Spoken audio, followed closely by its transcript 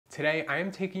Today, I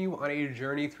am taking you on a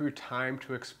journey through time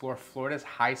to explore Florida's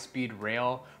high-speed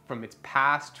rail from its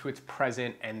past to its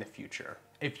present and the future.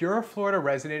 If you're a Florida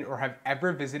resident or have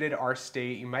ever visited our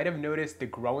state, you might have noticed the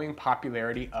growing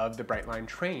popularity of the Brightline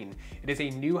train. It is a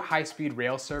new high-speed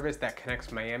rail service that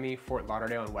connects Miami, Fort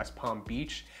Lauderdale, and West Palm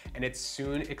Beach, and it's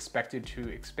soon expected to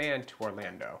expand to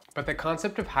Orlando. But the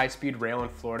concept of high-speed rail in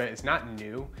Florida is not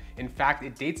new. In fact,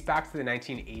 it dates back to the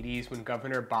 1980s when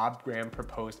Governor Bob Graham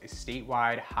proposed a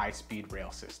statewide high-speed rail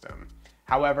system.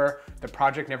 However, the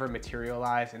project never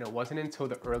materialized, and it wasn't until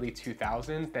the early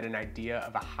 2000s that an idea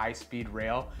of a high-speed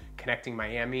rail connecting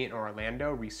Miami and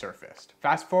Orlando resurfaced.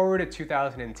 Fast forward to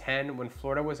 2010, when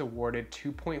Florida was awarded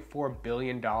 $2.4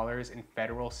 billion in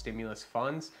federal stimulus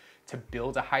funds to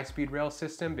build a high-speed rail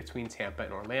system between Tampa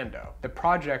and Orlando. The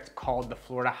project, called the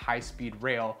Florida High-Speed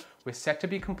Rail, was set to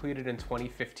be completed in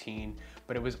 2015,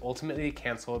 but it was ultimately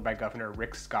canceled by Governor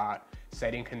Rick Scott,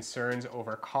 citing concerns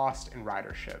over cost and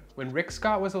ridership. When Rick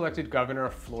Scott was elected governor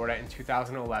of Florida in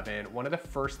 2011, one of the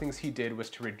first things he did was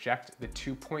to reject the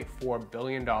 $2.4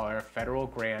 billion federal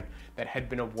grant that had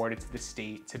been awarded to the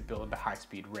state to build the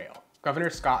high-speed rail.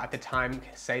 Governor Scott at the time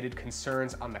cited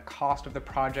concerns on the cost of the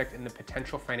project and the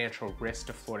potential financial risk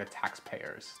to Florida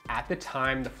taxpayers. At the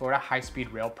time, the Florida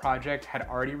High-Speed Rail project had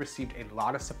already received a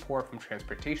lot of support from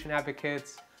transportation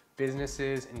advocates,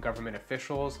 businesses, and government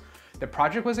officials. The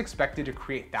project was expected to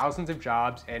create thousands of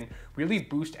jobs and really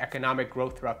boost economic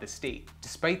growth throughout the state.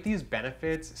 Despite these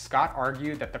benefits, Scott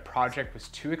argued that the project was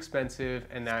too expensive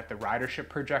and that the ridership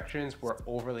projections were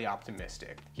overly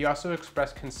optimistic. He also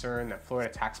expressed concern that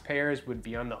Florida taxpayers would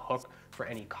be on the hook for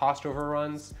any cost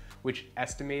overruns, which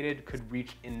estimated could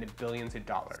reach in the billions of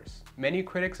dollars. Many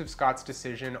critics of Scott's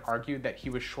decision argued that he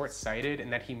was short-sighted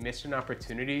and that he missed an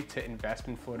opportunity to invest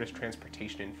in Florida's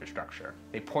transportation infrastructure.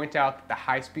 They point out that the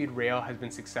high-speed rail has been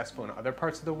successful in other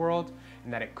parts of the world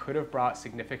and that it could have brought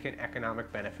significant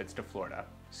economic benefits to Florida.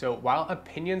 So while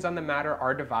opinions on the matter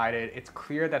are divided, it's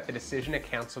clear that the decision to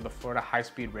cancel the Florida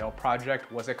High-Speed Rail project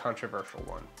was a controversial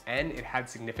one, and it had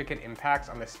significant impacts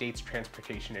on the state's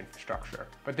transportation infrastructure.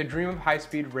 But the dream of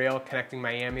high-speed rail connecting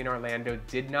Miami and Orlando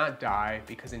did not die,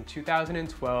 because in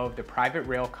 2012, the private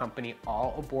rail company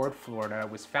All Aboard Florida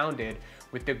was founded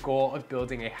with the goal of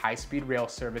building a high-speed rail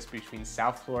service between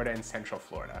South Florida and Central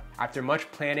Florida. After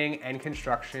much planning and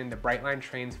construction, the Brightline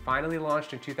trains finally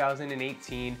launched in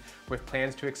 2018 with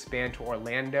plans to expand to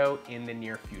Orlando in the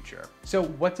near future. So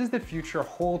what does the future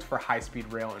hold for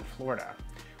high-speed rail in Florida?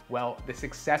 Well, the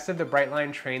success of the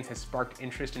Brightline trains has sparked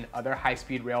interest in other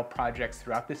high-speed rail projects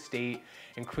throughout the state,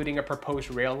 including a proposed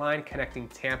rail line connecting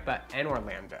Tampa and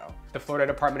Orlando. The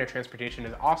Florida Department of Transportation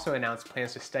has also announced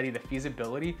plans to study the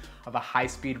feasibility of a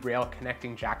high-speed rail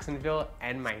connecting Jacksonville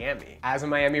and Miami. As a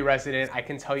Miami resident, I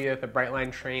can tell you that the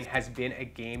Brightline train has been a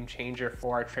game changer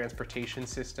for our transportation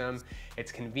system.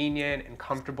 It's convenient and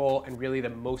comfortable and really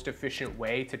the most efficient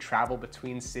way to travel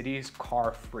between cities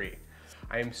car-free.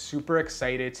 I am super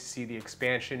excited to see the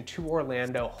expansion to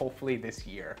Orlando hopefully this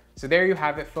year. So there you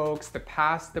have it, folks, the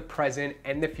past, the present,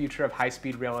 and the future of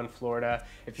high-speed rail in Florida.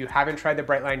 If you haven't tried the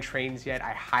Brightline trains yet,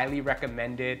 I highly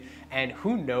recommend it. And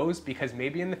who knows, because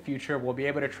maybe in the future we'll be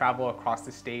able to travel across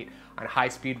the state on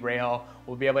high-speed rail.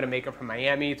 We'll be able to make it from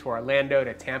Miami to Orlando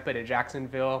to Tampa to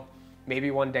Jacksonville,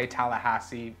 maybe one day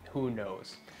Tallahassee, who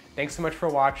knows. Thanks so much for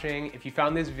watching. If you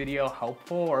found this video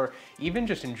helpful or even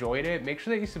just enjoyed it, make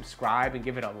sure that you subscribe and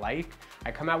give it a like.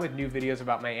 I come out with new videos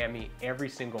about Miami every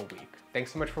single week.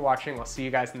 Thanks so much for watching. I'll see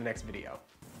you guys in the next video.